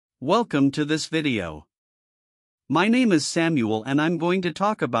Welcome to this video. My name is Samuel and I'm going to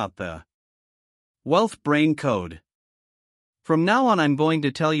talk about the Wealth Brain Code. From now on I'm going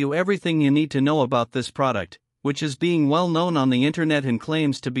to tell you everything you need to know about this product, which is being well known on the internet and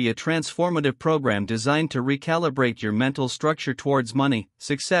claims to be a transformative program designed to recalibrate your mental structure towards money,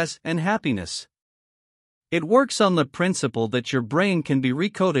 success, and happiness. It works on the principle that your brain can be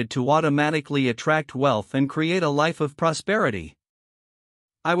recoded to automatically attract wealth and create a life of prosperity.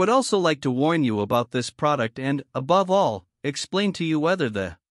 I would also like to warn you about this product and, above all, explain to you whether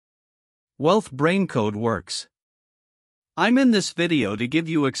the Wealth Brain Code works. I'm in this video to give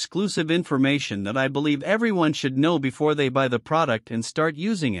you exclusive information that I believe everyone should know before they buy the product and start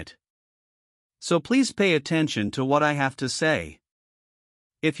using it. So please pay attention to what I have to say.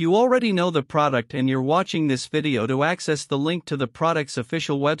 If you already know the product and you're watching this video to access the link to the product's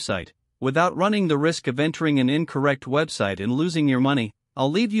official website, without running the risk of entering an incorrect website and losing your money, I'll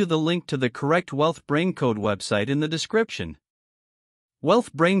leave you the link to the correct Wealth Brain Code website in the description.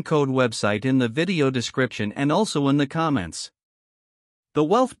 Wealth Brain Code website in the video description and also in the comments. The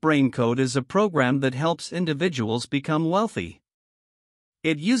Wealth Brain Code is a program that helps individuals become wealthy.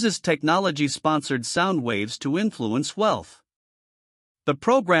 It uses technology-sponsored sound waves to influence wealth. The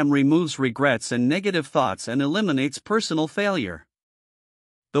program removes regrets and negative thoughts and eliminates personal failure.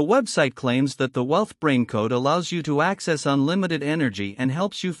 The website claims that the Wealth Brain Code allows you to access unlimited energy and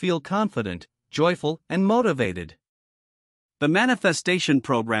helps you feel confident, joyful, and motivated. The manifestation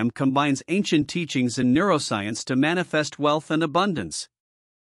program combines ancient teachings in neuroscience to manifest wealth and abundance.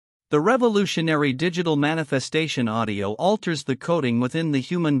 The revolutionary digital manifestation audio alters the coding within the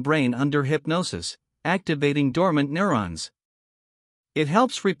human brain under hypnosis, activating dormant neurons. It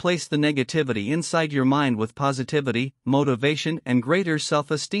helps replace the negativity inside your mind with positivity, motivation, and greater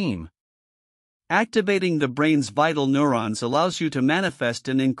self-esteem. Activating the brain's vital neurons allows you to manifest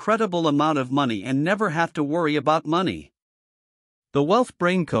an incredible amount of money and never have to worry about money. The Wealth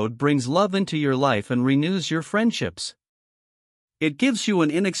Brain Code brings love into your life and renews your friendships. It gives you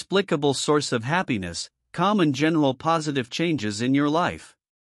an inexplicable source of happiness, calm, and general positive changes in your life.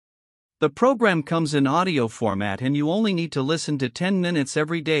 The program comes in audio format and you only need to listen to 10 minutes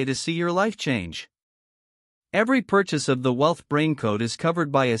every day to see your life change. Every purchase of the Wealth Brain Code is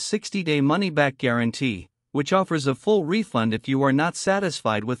covered by a 60-day money-back guarantee, which offers a full refund if you are not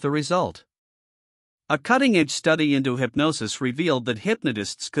satisfied with the result. A cutting-edge study into hypnosis revealed that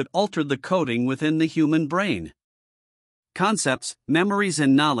hypnotists could alter the coding within the human brain. Concepts, memories,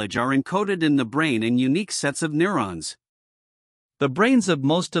 and knowledge are encoded in the brain in unique sets of neurons. The brains of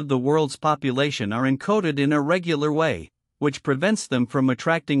most of the world's population are encoded in a regular way, which prevents them from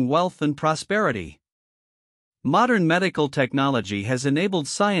attracting wealth and prosperity. Modern medical technology has enabled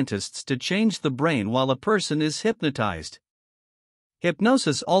scientists to change the brain while a person is hypnotized.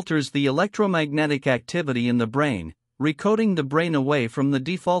 Hypnosis alters the electromagnetic activity in the brain, recoding the brain away from the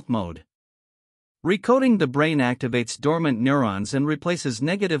default mode. Recoding the brain activates dormant neurons and replaces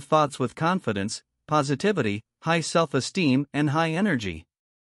negative thoughts with confidence, positivity, high self-esteem, and high energy.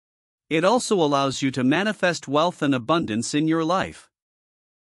 It also allows you to manifest wealth and abundance in your life.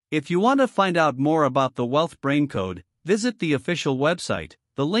 If you want to find out more about the Wealth Brain Code, visit the official website.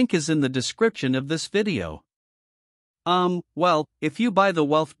 The link is in the description of this video. If you buy the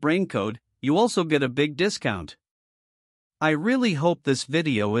Wealth Brain Code, you also get a big discount. I really hope this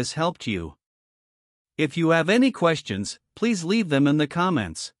video has helped you. If you have any questions, please leave them in the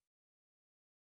comments.